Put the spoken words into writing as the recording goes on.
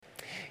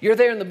you're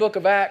there in the book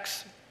of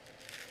Acts,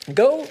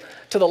 go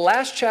to the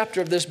last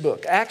chapter of this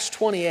book, Acts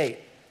 28.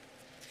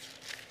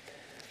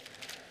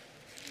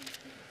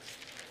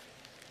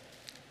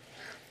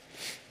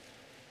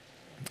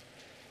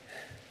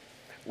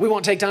 We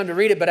won't take time to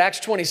read it, but Acts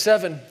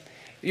 27,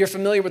 you're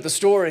familiar with the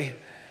story.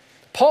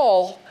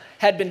 Paul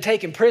had been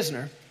taken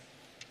prisoner,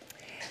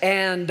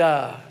 and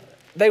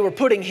they were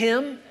putting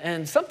him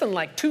and something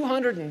like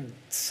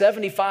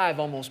 275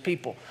 almost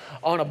people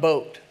on a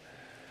boat.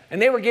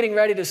 And they were getting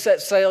ready to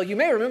set sail. You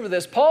may remember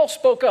this. Paul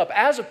spoke up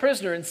as a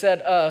prisoner and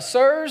said,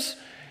 sirs,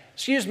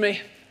 excuse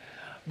me,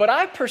 but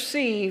I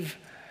perceive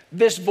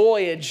this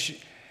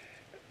voyage,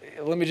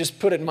 let me just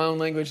put it in my own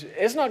language,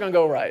 it's not going to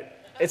go right.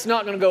 It's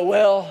not going to go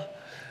well.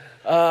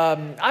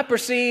 I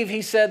perceive,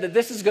 he said, that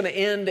this is going to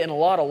end in a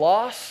lot of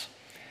loss.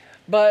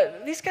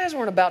 But these guys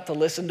weren't about to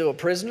listen to a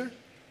prisoner.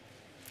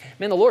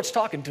 Man, the Lord's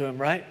talking to him,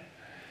 right?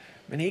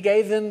 And he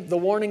gave them the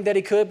warning that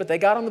he could, but they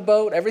got on the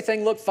boat.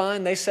 Everything looked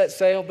fine. They set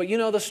sail. But you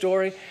know the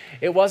story.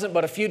 It wasn't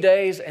but a few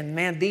days, and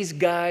man, these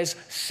guys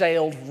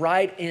sailed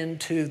right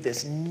into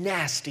this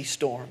nasty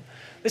storm.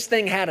 This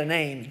thing had a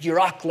name,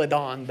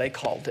 Euroclydon, they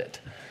called it.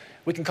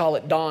 We can call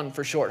it Don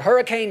for short.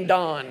 Hurricane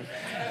Don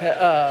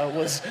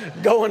was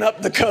going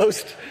up the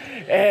coast,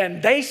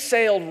 and they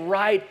sailed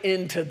right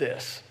into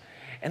this.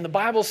 And the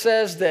Bible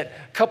says that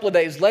a couple of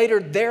days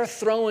later, they're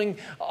throwing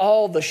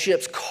all the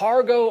ship's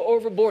cargo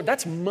overboard.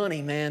 That's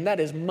money, man. That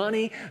is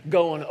money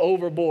going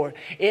overboard.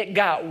 It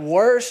got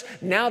worse.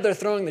 Now they're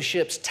throwing the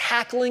ship's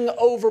tackling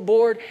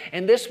overboard.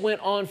 And this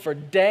went on for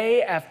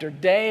day after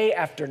day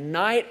after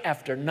night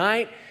after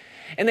night.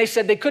 And they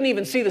said they couldn't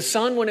even see the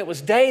sun when it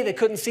was day. They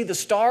couldn't see the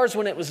stars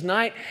when it was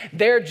night.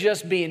 They're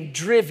just being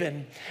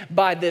driven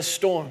by this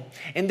storm.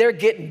 And they're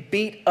getting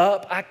beat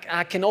up.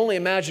 I can only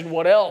imagine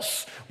what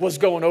else was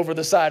going over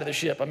the side of the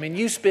ship. I mean,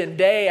 you spend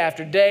day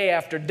after day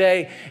after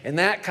day in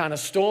that kind of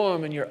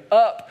storm, and you're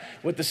up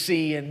with the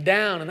sea and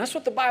down. And that's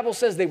what the Bible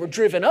says. They were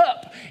driven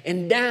up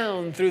and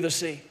down through the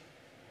sea.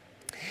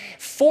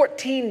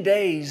 14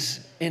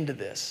 days into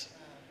this.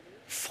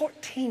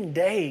 14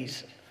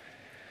 days.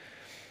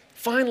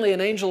 Finally, an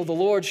angel of the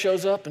Lord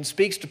shows up and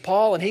speaks to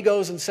Paul, and he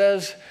goes and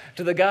says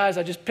to the guys,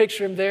 I just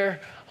picture him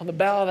there on the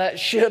bow of that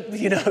ship,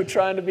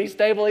 trying to be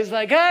stable. He's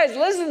like, guys,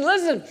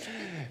 listen.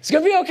 It's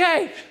going to be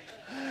okay.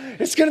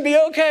 It's going to be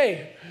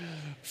okay.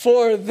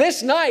 For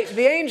this night,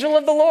 the angel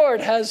of the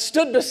Lord has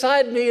stood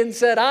beside me and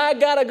said, I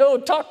got to go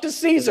talk to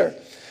Caesar,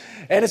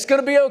 and it's going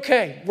to be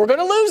okay. We're going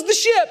to lose the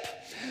ship,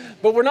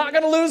 but we're not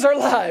going to lose our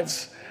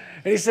lives.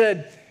 And he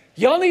said,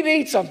 y'all need to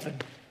eat something.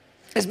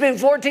 It's been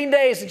 14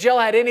 days since y'all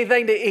had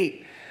anything to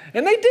eat.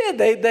 And they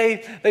did.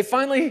 They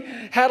finally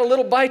had a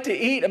little bite to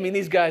eat. I mean,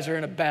 these guys are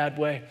in a bad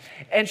way.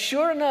 And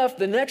sure enough,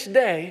 the next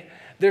day,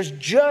 there's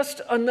just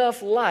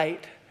enough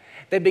light.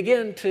 They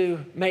begin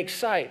to make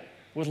sight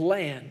with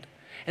land.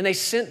 And they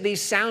sent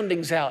these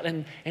soundings out.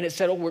 And it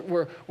said,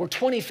 we're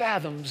 20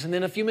 fathoms. And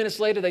then a few minutes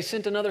later, they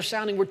sent another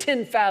sounding. We're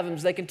 10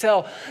 fathoms. They can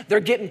tell they're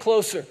getting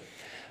closer.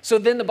 So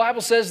then the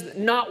Bible says,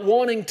 not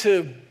wanting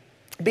to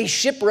be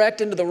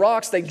shipwrecked into the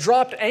rocks, they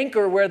dropped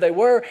anchor where they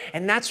were,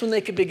 and that's when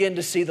they could begin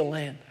to see the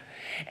land.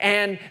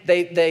 And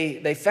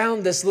they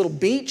found this little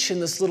beach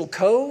in this little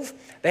cove.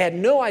 They had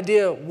no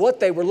idea what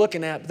they were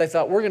looking at, but they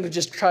thought, we're going to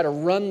just try to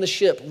run the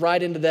ship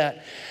right into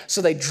that.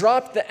 So they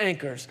dropped the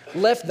anchors,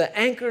 left the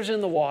anchors in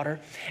the water,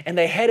 and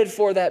they headed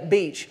for that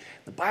beach.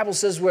 The Bible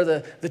says where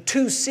the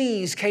two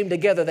seas came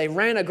together, they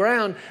ran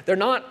aground. They're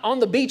not on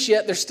the beach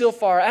yet. They're still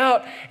far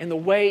out. And the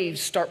waves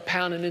start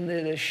pounding into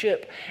this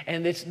ship.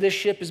 And this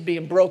ship is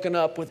being broken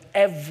up with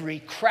every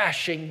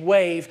crashing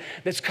wave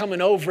that's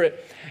coming over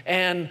it.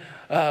 And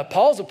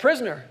Paul's a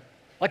prisoner,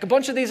 like a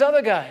bunch of these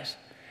other guys.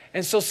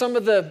 And so some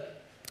of the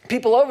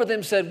people over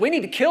them said, we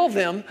need to kill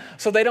them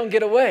so they don't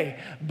get away.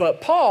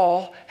 But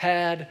Paul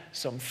had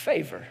some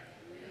favor.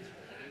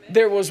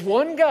 There was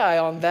one guy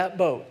on that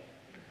boat.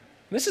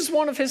 This is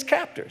one of his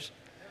captors.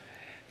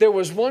 There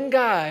was one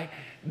guy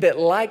that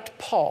liked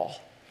Paul.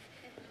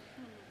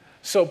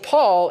 So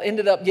Paul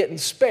ended up getting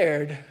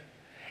spared.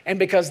 And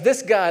because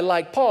this guy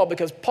liked Paul,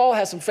 because Paul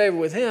has some favor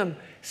with him,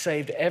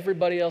 saved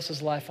everybody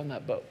else's life on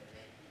that boat.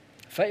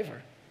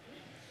 Favor.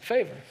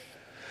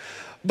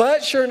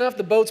 But sure enough,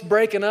 the boat's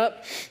breaking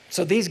up.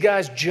 So these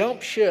guys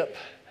jump ship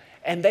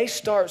and they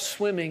start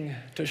swimming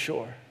to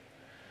shore.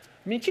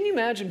 I mean, can you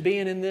imagine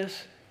being in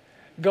this?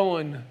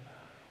 Going,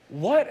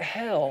 what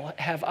hell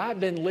have I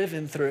been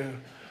living through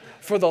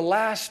for the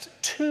last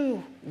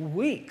 2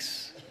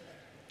 weeks?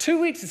 2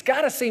 weeks, it's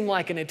got to seem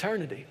like an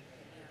eternity.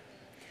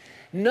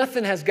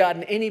 Nothing has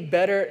gotten any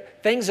better.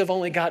 Things have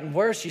only gotten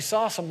worse. You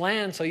saw some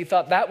land, so you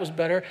thought that was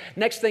better.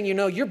 Next thing you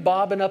know, you're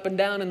bobbing up and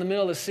down in the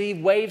middle of the sea,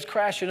 waves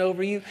crashing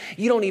over you.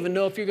 You don't even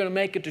know if you're going to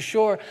make it to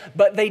shore.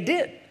 But they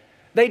did.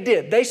 They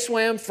did. They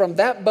swam from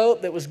that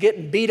boat that was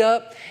getting beat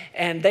up,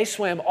 and they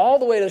swam all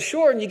the way to the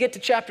shore. And you get to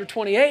chapter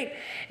 28,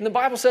 and the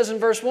Bible says in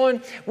verse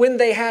 1, when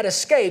they had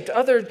escaped.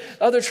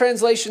 Other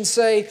translations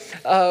say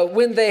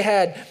when they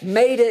had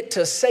made it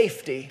to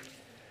safety.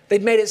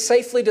 They'd made it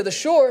safely to the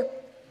shore.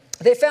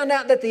 They found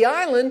out that the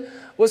island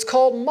was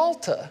called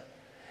Malta.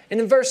 And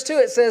in verse 2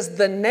 it says,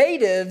 the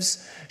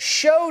natives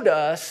showed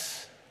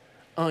us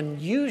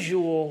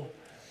unusual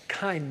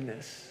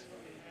kindness.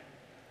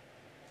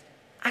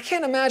 I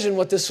can't imagine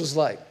what this was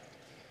like.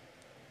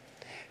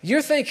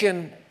 You're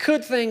thinking,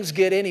 could things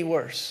get any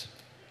worse?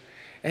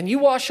 And you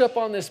wash up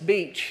on this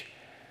beach,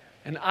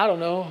 and I don't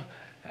know,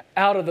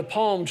 out of the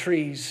palm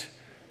trees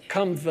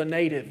come the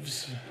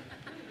natives.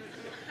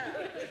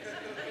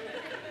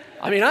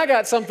 I mean, I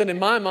got something in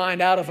my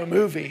mind out of a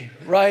movie,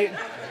 right?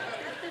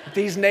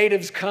 These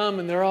natives come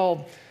and they're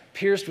all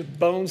pierced with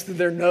bones through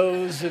their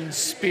nose and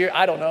spear.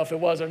 I don't know if it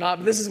was or not,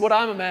 but this is what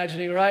I'm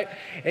imagining, right?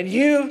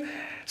 And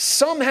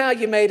somehow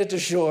you made it to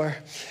shore.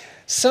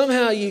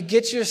 Somehow you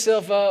get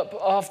yourself up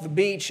off the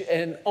beach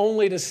and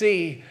only to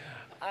see,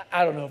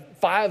 I don't know,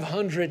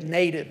 500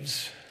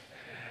 natives.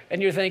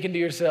 And you're thinking to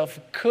yourself,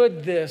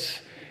 could this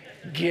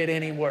get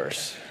any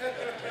worse?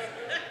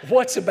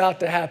 What's about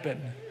to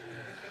happen?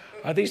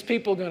 Are these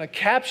people going to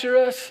capture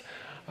us?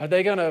 Are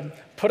they going to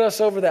put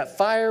us over that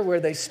fire where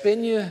they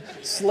spin you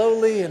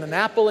slowly and an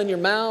apple in your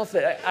mouth?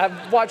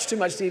 I've watched too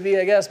much TV,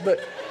 I guess, but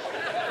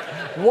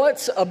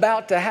what's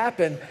about to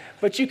happen?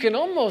 But you can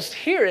almost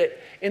hear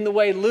it in the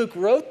way Luke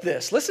wrote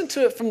this. Listen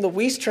to it from the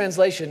Weiss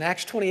translation,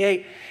 Acts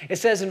 28. It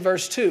says in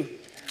verse 2,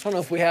 I don't know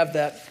if we have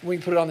that. We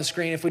can put it on the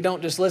screen. If we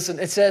don't, just listen.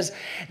 It says,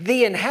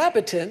 the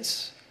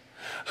inhabitants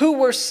who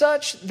were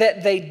such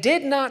that they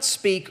did not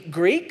speak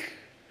Greek,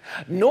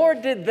 nor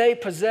did they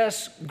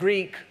possess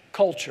Greek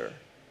culture.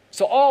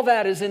 So all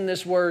that is in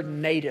this word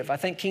native. I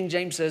think King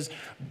James says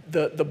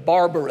the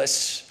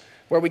barbarous,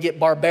 where we get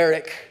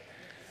barbaric.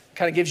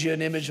 Kind of gives you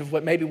an image of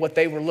what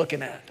they were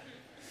looking at.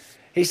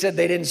 He said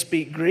they didn't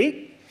speak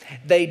Greek.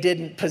 They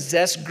didn't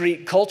possess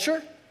Greek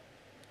culture.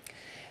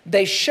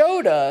 They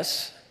showed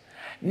us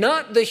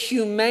not the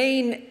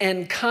humane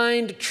and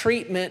kind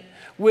treatment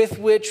with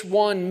which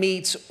one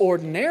meets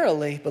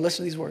ordinarily, but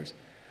listen to these words,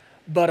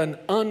 but an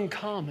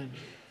uncommon,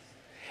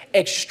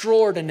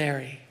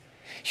 extraordinary,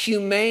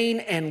 humane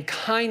and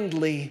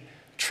kindly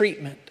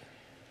treatment,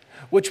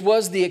 which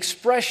was the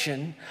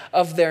expression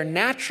of their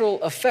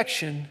natural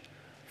affection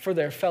for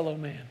their fellow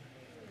man.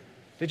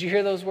 Did you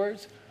hear those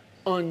words?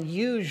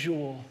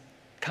 Unusual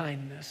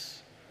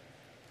kindness.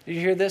 Did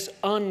you hear this?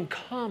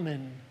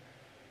 Uncommon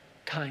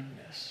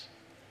kindness.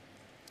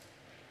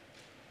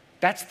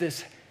 That's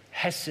this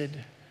hesed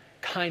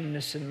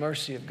kindness and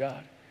mercy of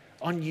God.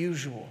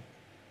 Unusual,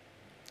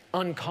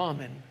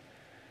 uncommon.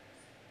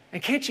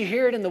 And can't you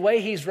hear it in the way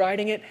he's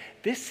writing it?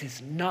 This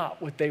is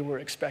not what they were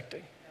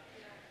expecting.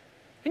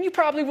 And you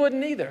probably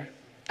wouldn't either.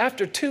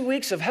 After 2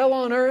 weeks of hell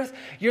on earth,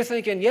 you're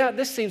thinking, yeah,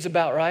 this seems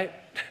about right.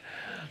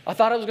 I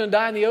thought I was going to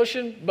die in the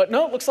ocean, but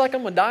no, it looks like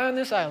I'm going to die on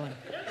this island.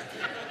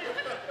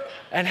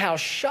 And how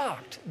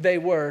shocked they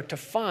were to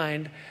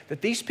find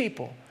that these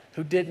people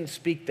who didn't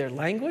speak their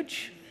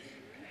language,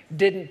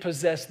 didn't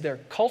possess their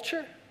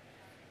culture,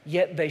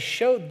 yet they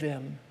showed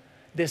them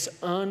this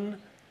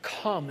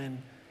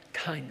uncommon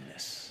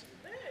kindness.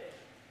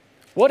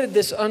 What did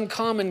this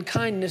uncommon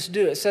kindness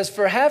do? It says,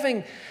 for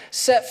having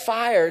set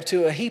fire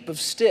to a heap of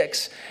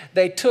sticks,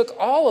 they took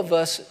all of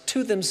us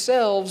to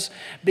themselves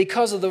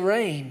because of the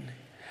rain,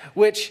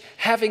 which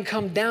having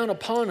come down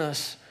upon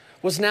us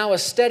was now a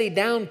steady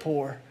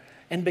downpour,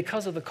 and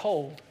because of the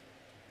cold.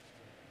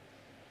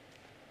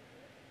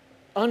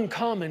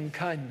 Uncommon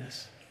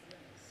kindness.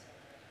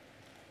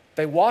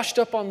 They washed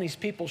up on these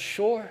people's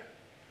shore,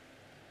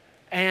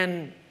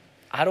 and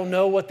I don't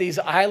know what these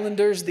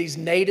islanders, these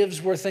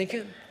natives were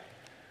thinking,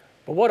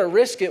 but what a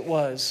risk it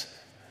was,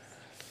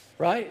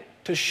 right?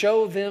 To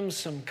show them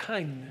some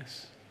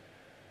kindness.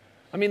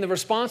 I mean, the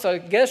response, I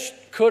guess,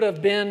 could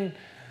have been,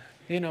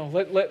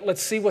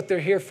 let's see what they're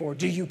here for.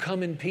 Do you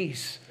come in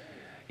peace?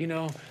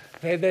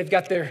 They've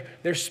got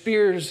their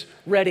spears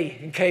ready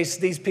in case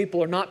these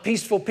people are not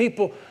peaceful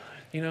people.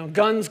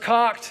 Guns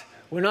cocked.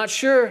 We're not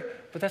sure.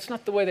 But that's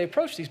not the way they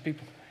approach these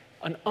people.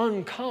 An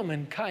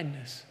uncommon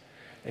kindness.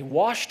 They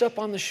washed up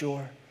on the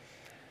shore,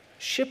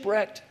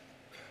 shipwrecked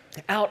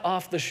out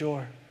off the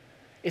shore.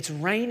 It's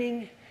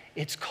raining,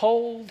 it's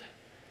cold,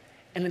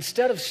 and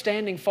instead of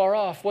standing far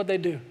off, what'd they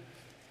do?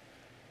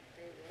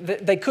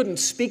 They couldn't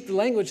speak the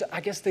language.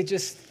 I guess they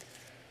just,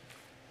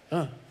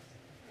 right?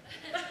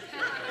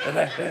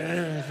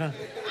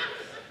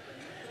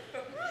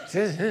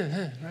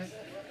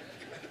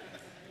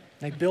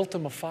 They built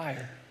them a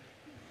fire.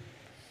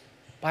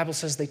 Bible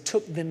says they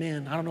took them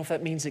in. I don't know if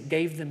that means they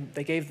gave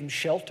them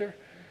shelter.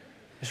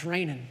 It's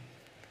raining.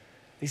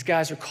 These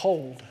guys are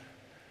cold.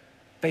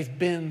 They've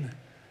been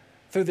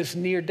through this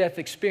near-death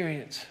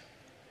experience.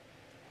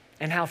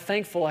 And how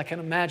thankful I can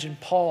imagine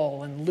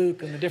Paul and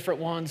Luke and the different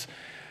ones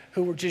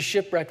who were just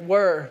shipwrecked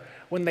were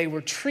when they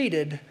were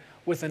treated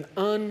with an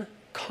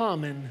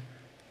uncommon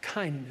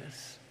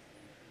kindness.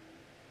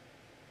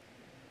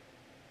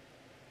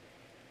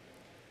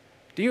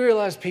 Do you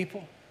realize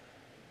people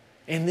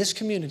in this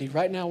community,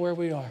 right now where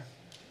we are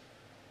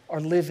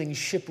living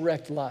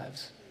shipwrecked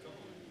lives?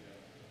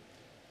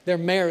 Their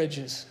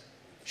marriages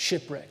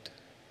shipwrecked,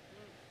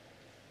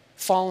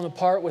 falling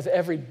apart with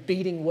every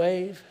beating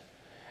wave.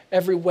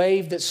 every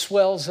wave that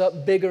swells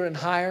up bigger and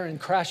higher and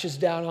crashes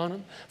down on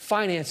them.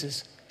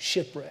 Finances,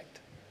 shipwrecked.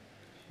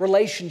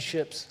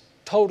 Relationships,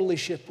 totally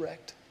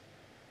shipwrecked.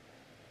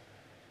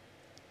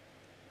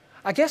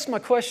 I guess my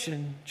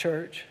question,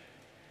 church,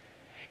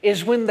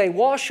 is when they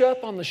wash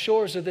up on the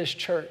shores of this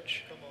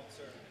church,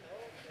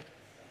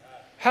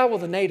 how will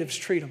the natives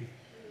treat them?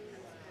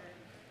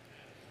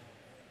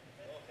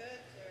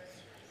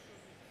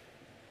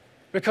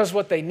 Because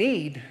what they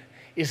need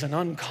is an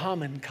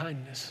uncommon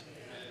kindness.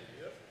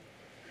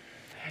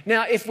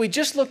 Now, if we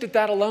just looked at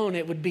that alone,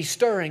 it would be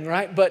stirring,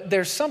 right? But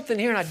there's something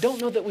here, and I don't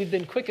know that we've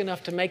been quick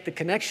enough to make the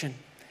connection.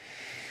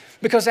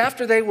 Because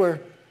after they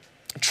were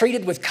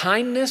treated with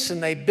kindness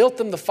and they built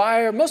them the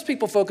fire, most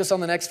people focus on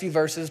the next few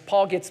verses.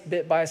 Paul gets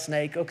bit by a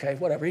snake. Okay,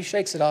 whatever. He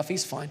shakes it off.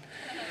 He's fine.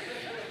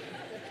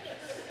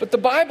 But the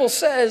Bible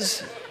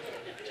says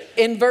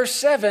in verse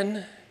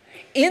 7,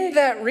 in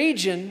that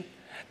region,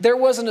 there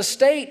was an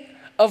estate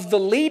of the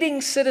leading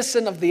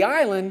citizen of the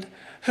island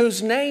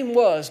whose name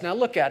was, now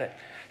look at it.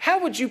 How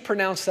would you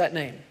pronounce that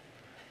name?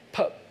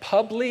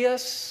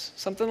 Publius?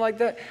 Something like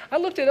that? I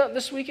looked it up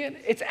this weekend.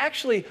 It's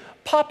actually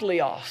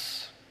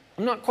Poplios.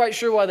 I'm not quite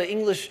sure why the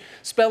English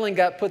spelling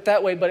got put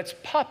that way, but it's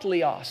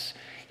Poplios.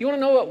 You want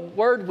to know what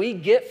word we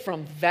get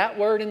from that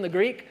word in the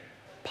Greek?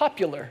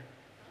 Popular.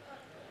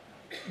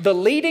 The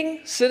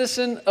leading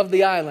citizen of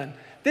the island.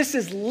 This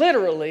is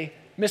literally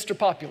Mr.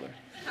 Popular.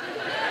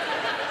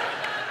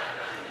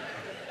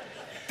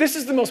 This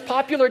is the most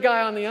popular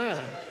guy on the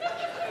island.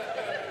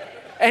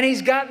 And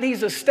he's got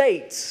these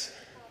estates.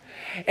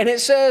 And it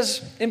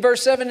says in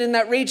verse 7, in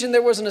that region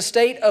there was an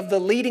estate of the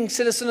leading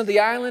citizen of the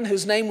island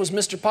whose name was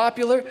Mr.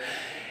 Popular.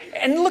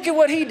 And look at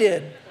what he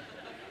did.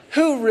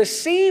 Who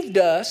received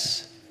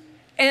us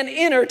and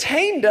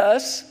entertained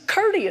us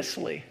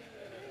courteously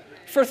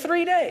for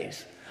 3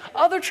 days.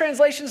 Other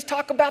translations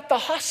talk about the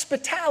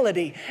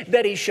hospitality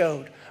that he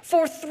showed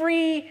for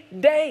 3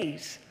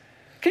 days.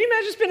 Can you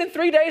imagine spending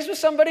 3 days with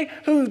somebody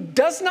who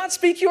does not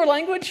speak your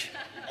language?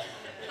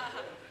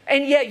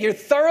 And yet you're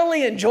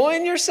thoroughly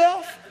enjoying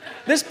yourself?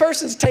 This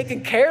person's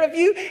taking care of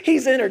you.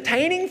 He's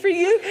entertaining for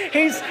you.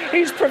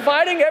 He's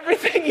providing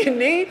everything you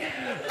need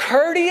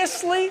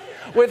courteously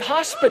with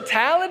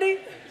hospitality.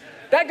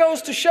 That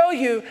goes to show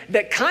you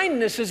that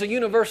kindness is a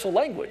universal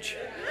language.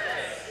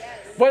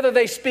 Whether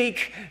they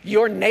speak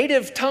your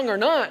native tongue or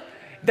not,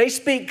 they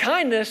speak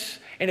kindness.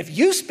 And if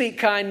you speak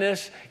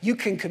kindness, you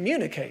can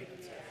communicate.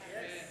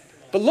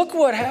 But look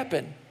what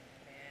happened.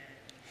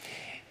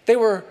 They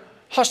were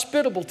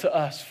hospitable to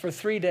us for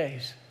 3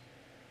 days.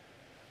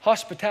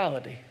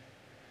 Hospitality.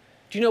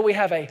 Do you know we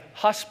have a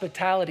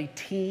hospitality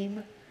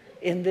team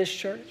in this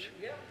church?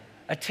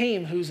 A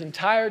team whose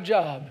entire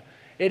job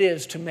it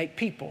is to make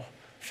people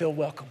feel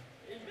welcome.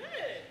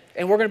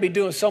 And we're going to be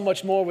doing so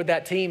much more with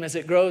that team as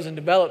it grows and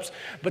develops.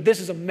 But this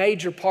is a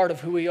major part of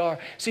who we are.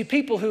 See,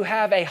 people who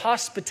have a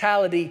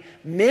hospitality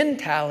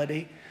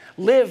mentality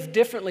live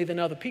differently than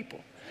other people.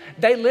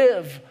 They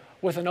live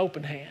with an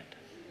open hand.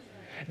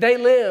 They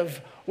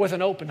live with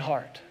an open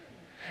heart.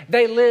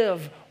 They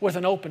live with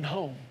an open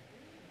home.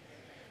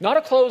 Not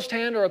a closed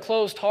hand or a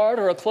closed heart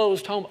or a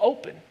closed home,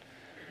 open.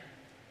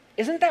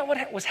 Isn't that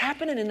what was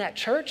happening in that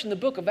church in the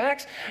book of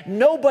Acts?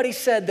 Nobody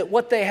said that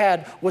what they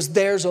had was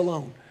theirs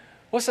alone.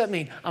 What's that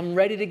mean? I'm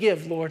ready to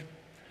give, Lord.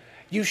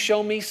 You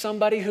show me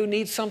somebody who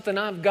needs something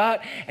I've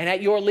got, and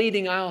at your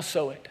leading, I'll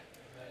sow it.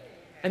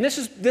 And this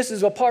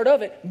is a part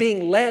of it,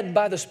 being led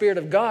by the Spirit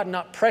of God,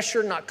 not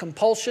pressure, not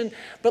compulsion,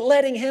 but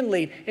letting Him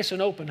lead. It's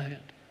an open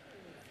hand.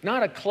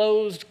 Not a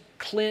closed,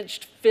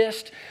 clenched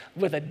fist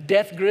with a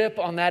death grip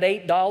on that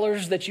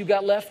 $8 that you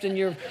got left in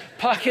your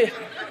pocket.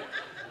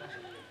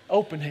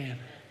 Open hand.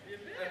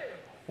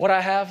 What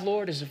I have,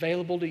 Lord, is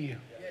available to you.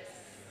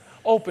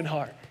 Open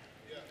heart.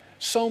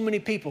 So many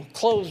people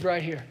closed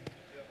right here.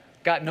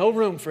 Got no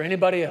room for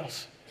anybody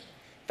else.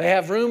 They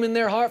have room in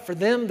their heart for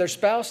them, their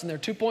spouse, and their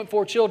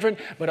 2.4 children.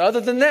 But other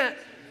than that,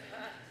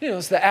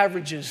 it's the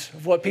averages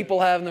of what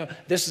people have.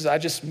 This is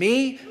just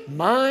me,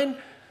 mine.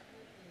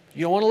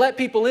 You don't want to let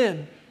people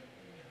in.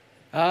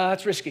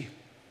 That's risky.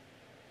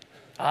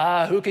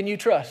 Who can you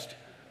trust?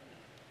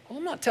 Well,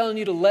 I'm not telling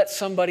you to let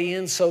somebody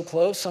in so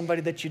close,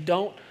 somebody that you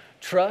don't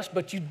trust,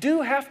 but you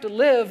do have to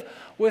live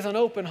with an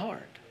open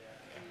heart.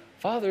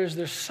 Father, is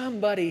there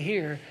somebody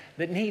here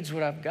that needs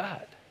what I've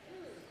got?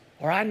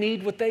 Or I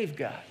need what they've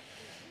got?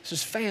 This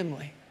is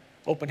family.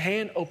 Open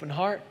hand, open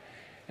heart.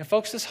 And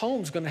folks, this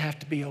home's going to have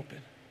to be open.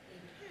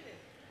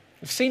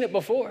 We've seen it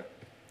before.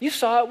 You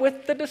saw it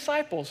with the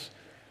disciples.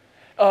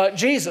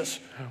 Jesus,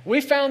 we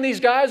found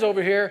these guys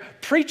over here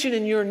preaching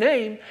in your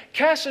name,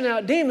 casting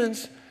out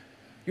demons.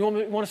 You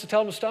want us to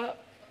tell them to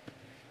stop?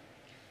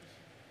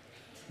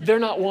 They're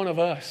not one of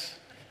us.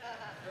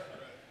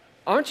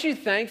 Aren't you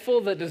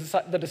thankful that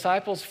the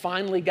disciples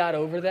finally got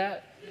over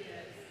that?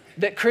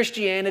 That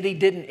Christianity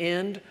didn't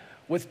end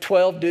with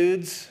 12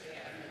 dudes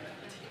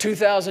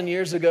 2,000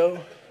 years ago.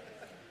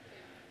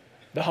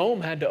 The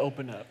home had to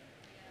open up.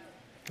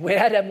 We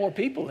had to have more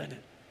people in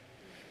it.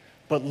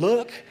 But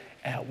look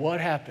at what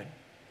happened.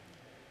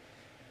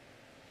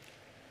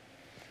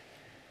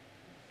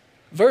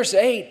 Verse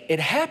 8, it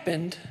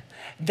happened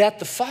that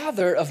the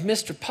father of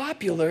Mr.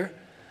 Popular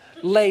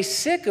lay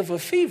sick of a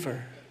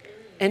fever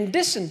and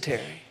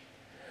dysentery.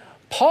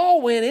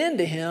 Paul went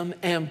into him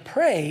and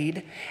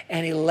prayed,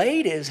 and he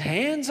laid his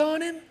hands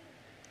on him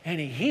and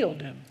he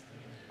healed him.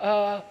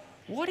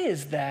 What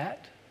is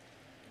that?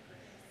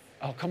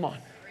 Oh, come on.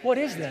 What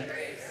is that?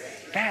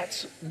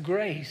 That's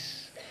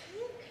grace.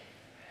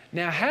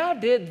 Now, how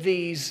did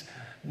these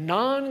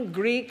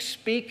non-Greek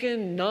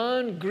speaking,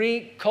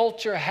 non-Greek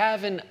culture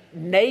having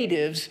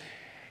natives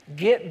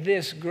get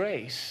this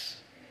grace?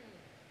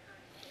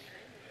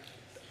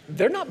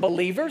 They're not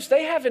believers.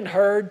 They haven't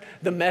heard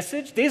the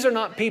message. These are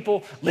not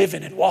people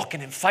living and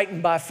walking and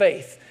fighting by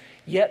faith.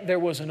 Yet there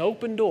was an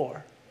open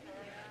door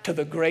to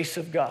the grace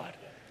of God.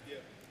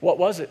 What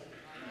was it?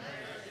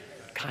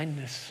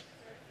 Kindness.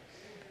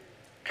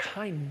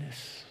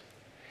 Kindness.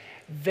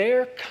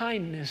 Their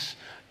kindness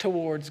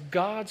towards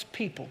God's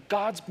people,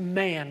 God's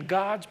man,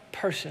 God's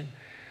person,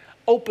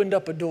 opened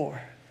up a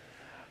door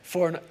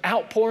for an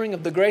outpouring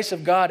of the grace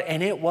of God,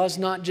 and it was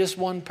not just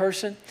one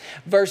person.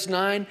 Verse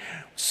 9,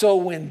 so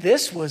when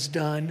this was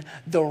done,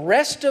 the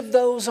rest of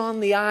those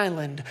on the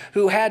island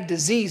who had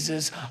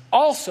diseases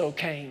also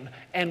came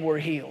and were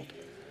healed.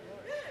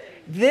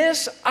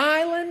 This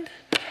island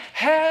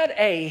had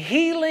a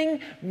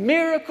healing,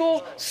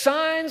 miracle,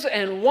 signs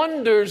and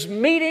wonders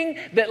meeting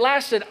that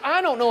lasted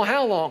I don't know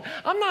how long.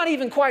 I'm not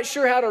even quite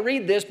sure how to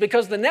read this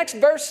because the next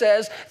verse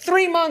says,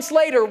 3 months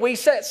later we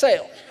set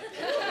sail.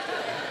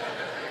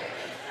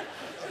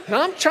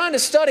 Now I'm trying to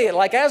study it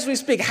like as we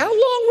speak. How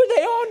long were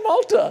they on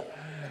Malta?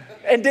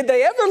 And did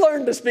they ever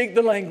learn to speak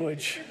the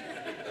language?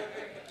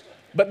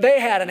 But they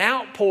had an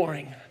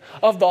outpouring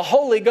of the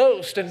Holy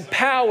Ghost and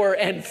power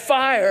and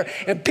fire,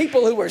 and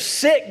people who were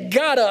sick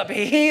got up,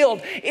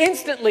 healed,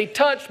 instantly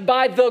touched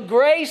by the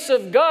grace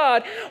of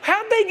God.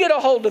 How'd they get a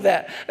hold of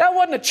that? That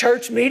wasn't a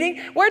church meeting.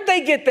 Where'd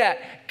they get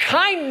that?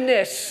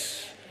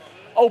 Kindness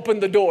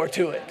opened the door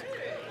to it.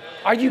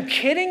 Are you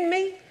kidding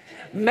me?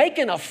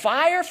 Making a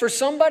fire for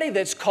somebody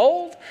that's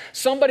cold,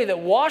 somebody that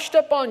washed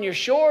up on your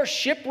shore,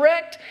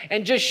 shipwrecked,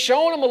 and just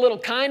showing them a little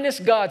kindness.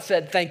 God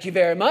said, thank you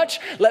very much.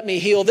 Let me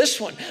heal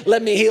this one.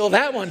 Let me heal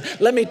that one.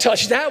 Let me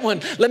touch that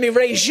one. Let me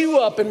raise you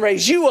up and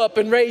raise you up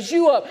and raise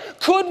you up.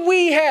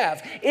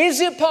 Is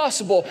it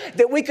possible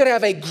that we could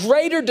have a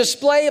greater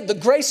display of the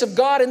grace of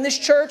God in this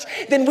church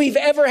than we've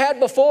ever had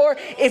before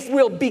if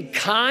we'll be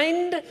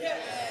kind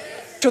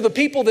to the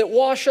people that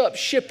wash up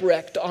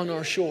shipwrecked on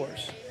our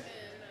shores?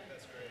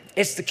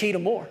 It's the key to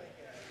more.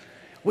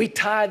 We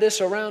tie this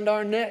around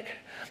our neck,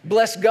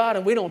 bless God,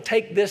 and we don't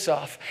take this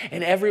off.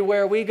 And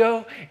everywhere we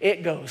go,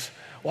 it goes.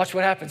 Watch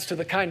what happens to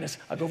the kindness.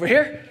 I go over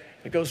here,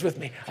 it goes with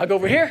me. I go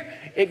over here,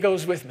 it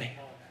goes with me.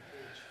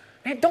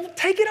 Man, don't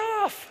take it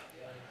off.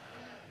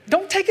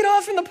 Don't take it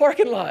off in the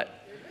parking lot.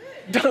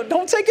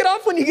 Don't take it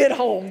off when you get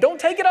home. Don't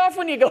take it off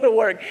when you go to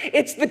work.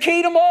 It's the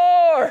key to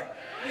more.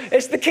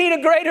 It's the key to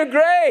greater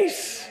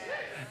grace.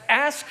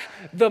 Ask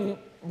the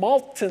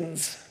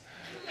Maltans.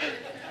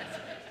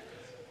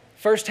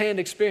 First-hand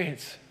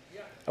experience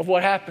of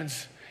what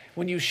happens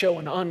when you show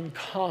an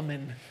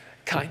uncommon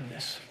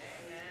kindness.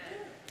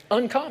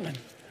 Uncommon.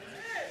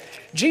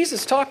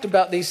 Jesus talked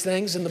about these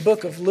things in the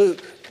book of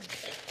Luke.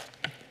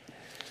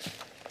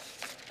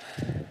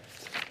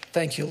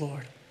 Thank you,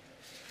 Lord.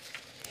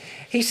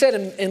 He said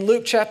in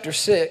Luke chapter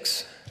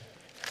 6,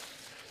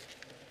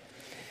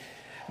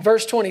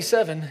 verse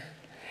 27,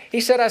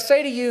 he said, I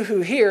say to you who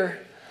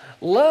hear,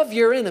 love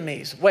your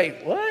enemies.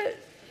 Wait, what?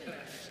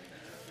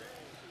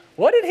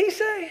 What did he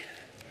say?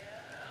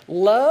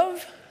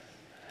 Love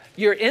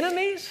your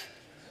enemies?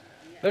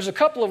 There's a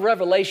couple of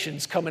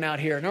revelations coming out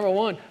here. Number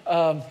one,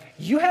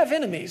 you have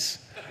enemies.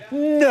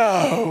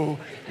 No.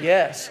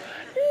 Yes.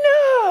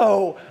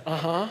 No.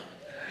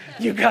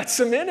 You got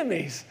some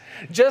enemies.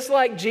 Just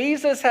like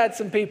Jesus had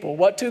some people.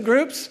 What two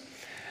groups?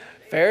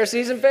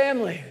 Pharisees and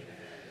family.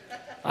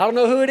 I don't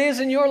know who it is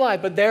in your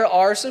life, but there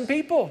are some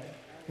people,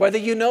 whether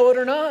you know it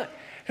or not,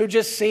 who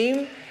just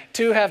seem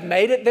to have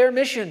made it their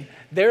mission,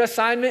 their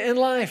assignment in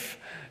life,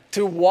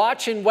 to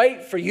watch and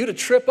wait for you to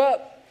trip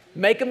up,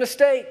 make a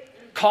mistake,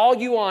 call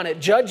you on it,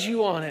 judge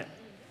you on it.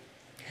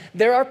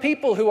 There are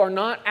people who are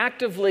not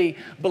actively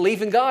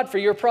believing God for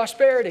your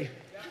prosperity.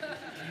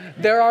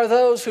 There are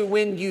those who,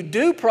 when you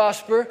do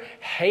prosper,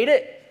 hate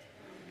it.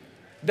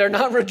 They're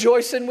not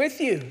rejoicing with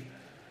you.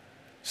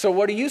 So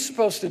what are you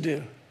supposed to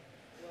do?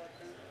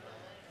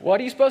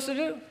 What are you supposed to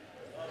do?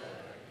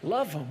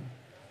 Love them.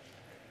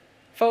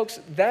 Folks,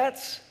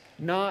 that's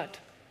not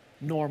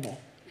normal.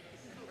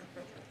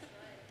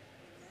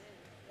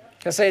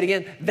 Can I say it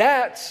again?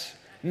 That's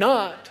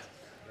not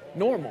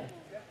normal.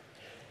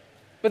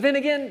 But then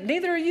again,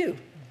 neither are you.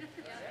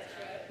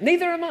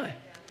 Neither am I.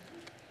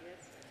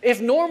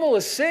 If normal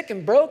is sick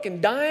and broke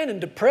and dying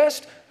and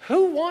depressed,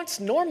 who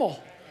wants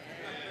normal?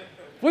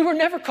 We were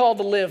never called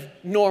to live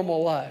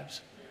normal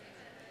lives.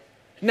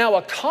 Now,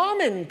 a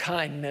common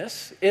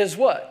kindness is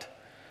what?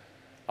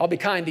 I'll be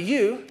kind to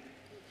you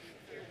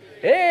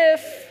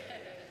if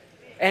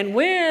and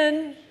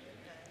when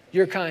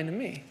you're kind to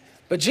me.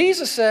 But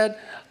Jesus said,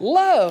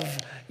 love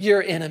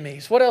your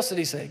enemies. What else did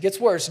he say? It gets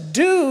worse.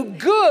 Do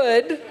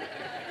good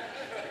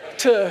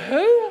to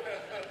who?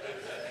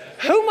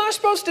 Who am I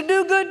supposed to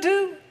do good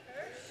to?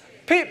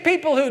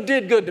 People who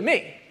did good to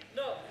me.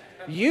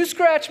 You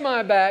scratch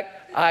my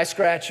back, I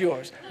scratch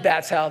yours.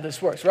 That's how this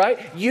works, right?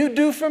 You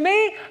do for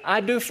me, I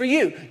do for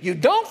you. You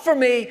don't for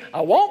me,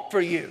 I won't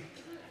for you.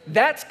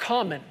 That's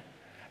common.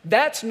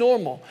 That's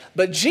normal.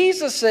 But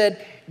Jesus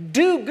said,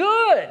 do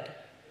good.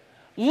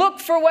 Look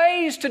for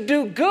ways to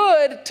do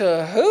good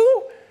to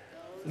who?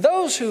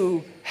 Those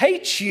who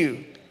hate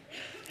you.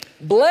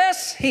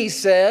 Bless, he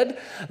said,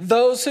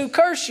 those who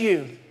curse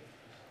you.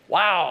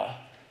 Wow,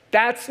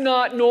 that's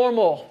not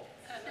normal.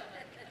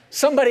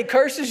 Somebody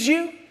curses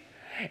you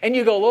and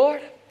you go,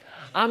 Lord,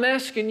 I'm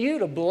asking you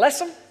to bless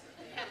them.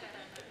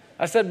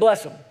 I said,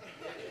 bless them.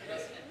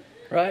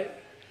 Right?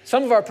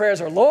 Some of our prayers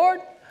are,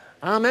 Lord,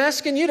 I'm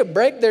asking you to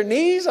break their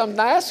knees. I'm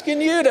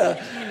asking you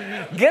to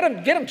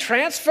get them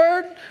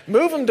transferred,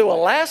 move them to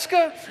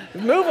Alaska,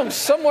 move them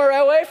somewhere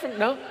away from,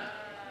 no.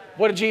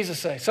 What did Jesus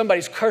say?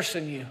 Somebody's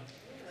cursing you.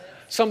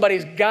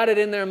 Somebody's got it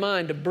in their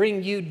mind to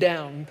bring you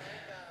down.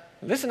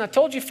 Listen, I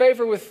told you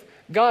favor with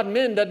God and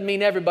men doesn't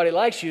mean everybody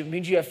likes you. It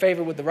means you have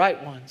favor with the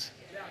right ones.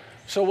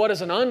 So what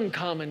does an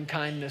uncommon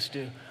kindness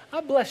do?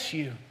 I bless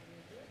you.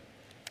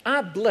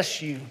 I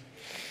bless you.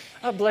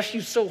 I bless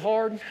you so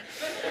hard.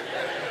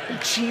 In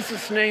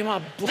Jesus' name,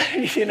 I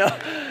bless you,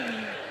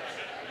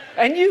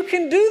 And you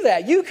can do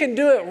that. You can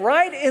do it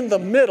right in the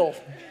middle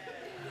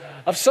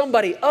of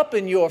somebody up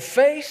in your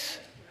face,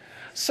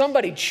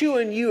 somebody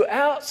chewing you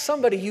out,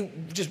 somebody you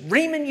just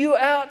reaming you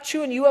out,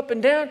 chewing you up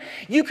and down.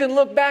 You can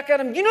look back at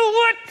them. You know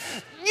what?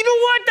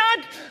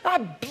 I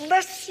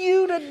bless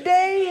you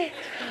today.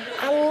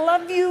 I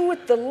love you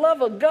with the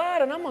love of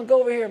God, and I'm going to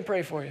go over here and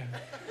pray for you.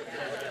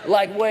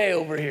 Like way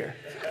over here.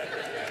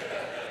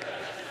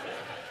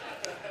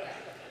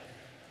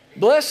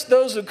 Bless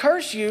those who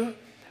curse you.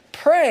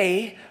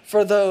 Pray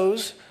for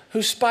those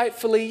who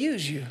spitefully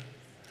use you.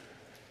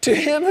 To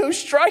him who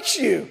strikes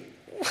you.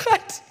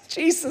 What?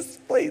 Jesus,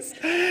 please.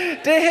 To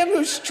him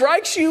who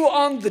strikes you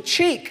on the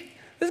cheek.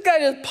 This guy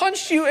just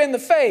punched you in the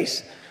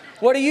face.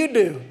 What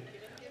do?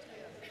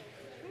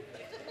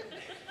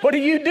 What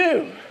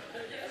do?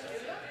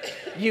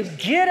 You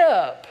get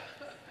up,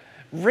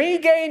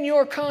 regain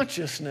your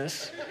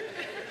consciousness,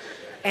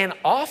 and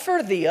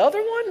offer the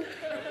other one?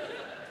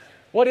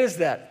 What is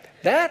that?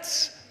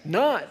 That's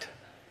not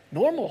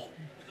normal.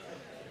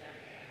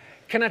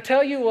 Can I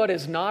tell you what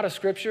is not a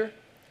scripture?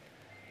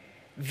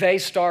 They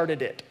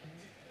started it.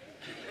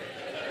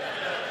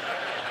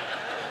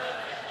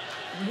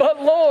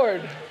 But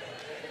Lord,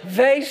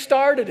 they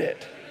started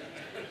it.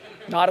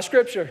 Not a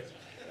scripture.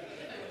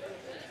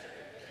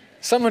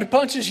 Someone who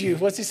punches you,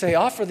 what's he say?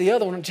 Offer the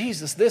other one.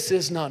 Jesus, this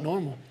is not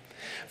normal.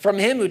 From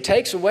him who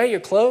takes away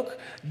your cloak,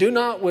 do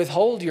not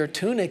withhold your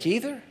tunic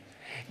either.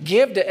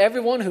 Give to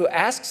everyone who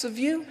asks of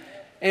you.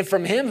 And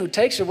from him who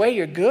takes away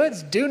your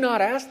goods, do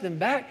not ask them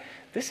back.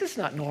 This is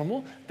not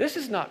normal. This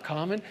is not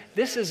common.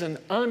 This is an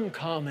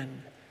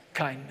uncommon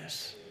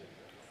kindness.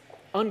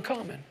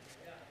 Uncommon.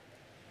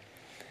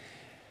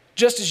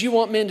 Just as you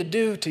want men to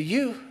do to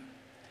you,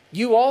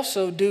 you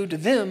also do to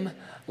them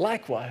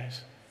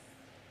likewise.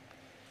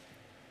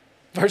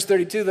 Verse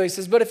 32, though, he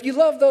says, but if you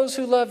love those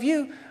who love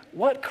you,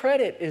 what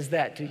credit is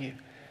that to you?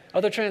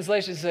 Other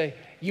translations say,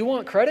 you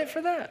want credit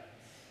for that?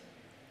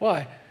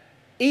 Why?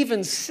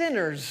 Even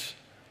sinners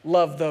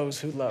love those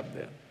who love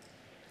them.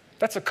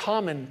 That's a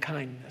common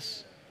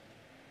kindness.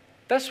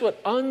 That's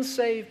what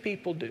unsaved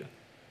people do.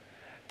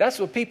 That's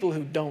what people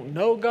who don't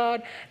know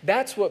God,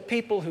 that's what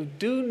people who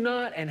do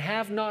not and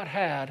have not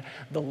had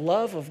the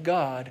love of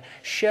God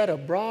shed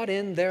abroad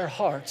in their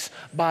hearts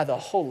by the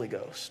Holy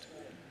Ghost.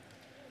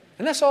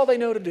 And that's all they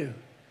know to do.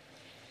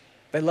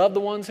 They love the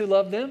ones who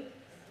love them.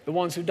 The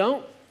ones who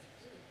don't,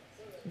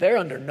 they're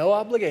under no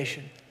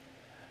obligation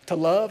to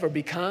love or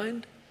be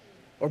kind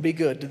or be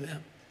good to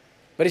them.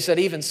 But he said,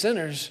 even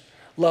sinners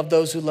love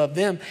those who love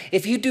them.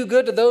 If you do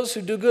good to those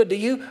who do good to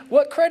you,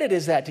 what credit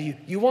is that to you?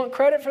 You want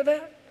credit for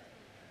that?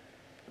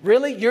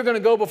 Really? You're going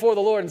to go before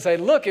the Lord and say,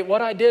 look at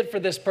what I did for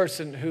this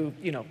person who,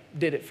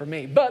 did it for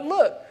me. But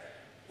look,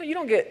 you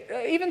don't get,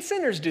 even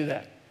sinners do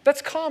that.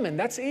 That's common.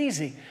 That's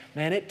easy.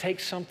 Man, it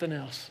takes something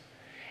else.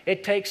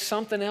 It takes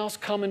something else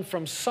coming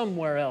from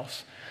somewhere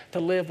else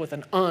to live with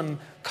an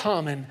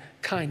uncommon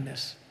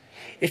kindness.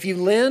 If you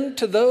lend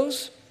to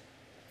those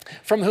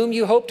from whom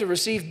you hope to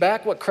receive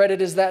back, what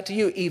credit is that to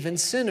you? Even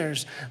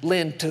sinners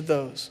lend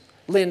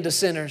to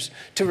sinners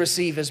to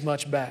receive as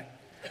much back.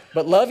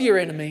 But love your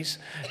enemies,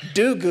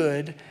 do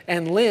good,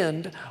 and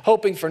lend,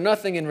 hoping for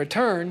nothing in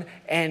return,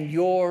 and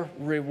your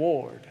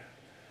reward.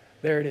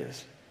 There it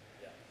is.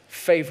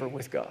 Favor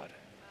with God.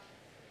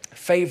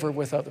 Favor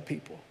with other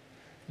people.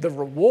 The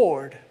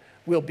reward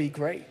will be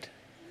great.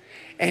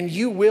 And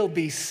you will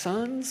be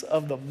sons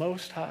of the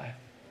Most High.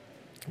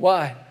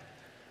 Why?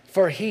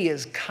 For He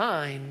is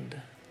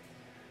kind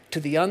to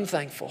the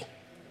unthankful.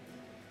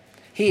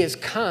 He is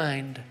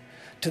kind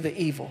to the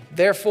evil.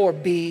 Therefore,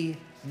 be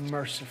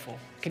merciful.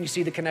 Can you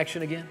see the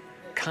connection again?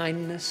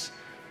 Kindness,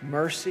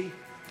 mercy,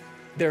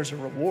 there's a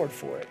reward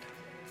for it.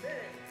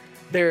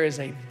 There is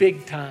a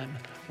big time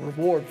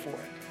reward for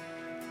it.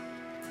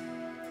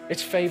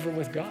 It's favor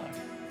with God.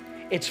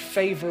 It's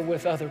favor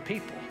with other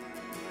people.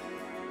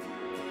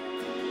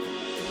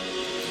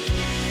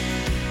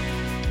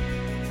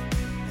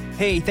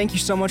 Hey, thank you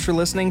so much for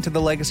listening to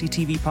the Legacy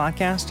TV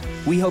podcast.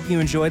 We hope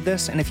you enjoyed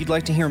this, and if you'd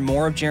like to hear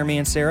more of Jeremy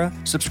and Sarah,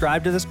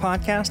 subscribe to this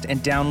podcast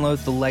and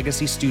download the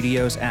Legacy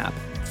Studios app.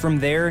 From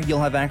there,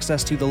 you'll have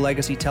access to the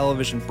Legacy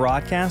Television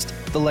broadcast,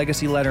 the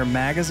Legacy Letter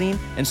magazine,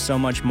 and so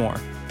much more.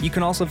 You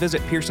can also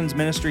visit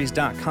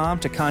pearsonsministries.com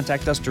to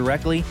contact us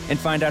directly and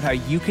find out how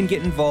you can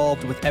get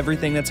involved with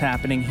everything that's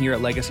happening here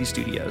at Legacy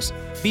Studios.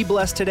 Be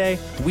blessed today.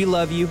 We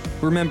love you.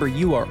 Remember,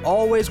 you are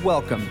always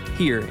welcome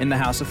here in the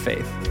House of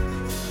Faith.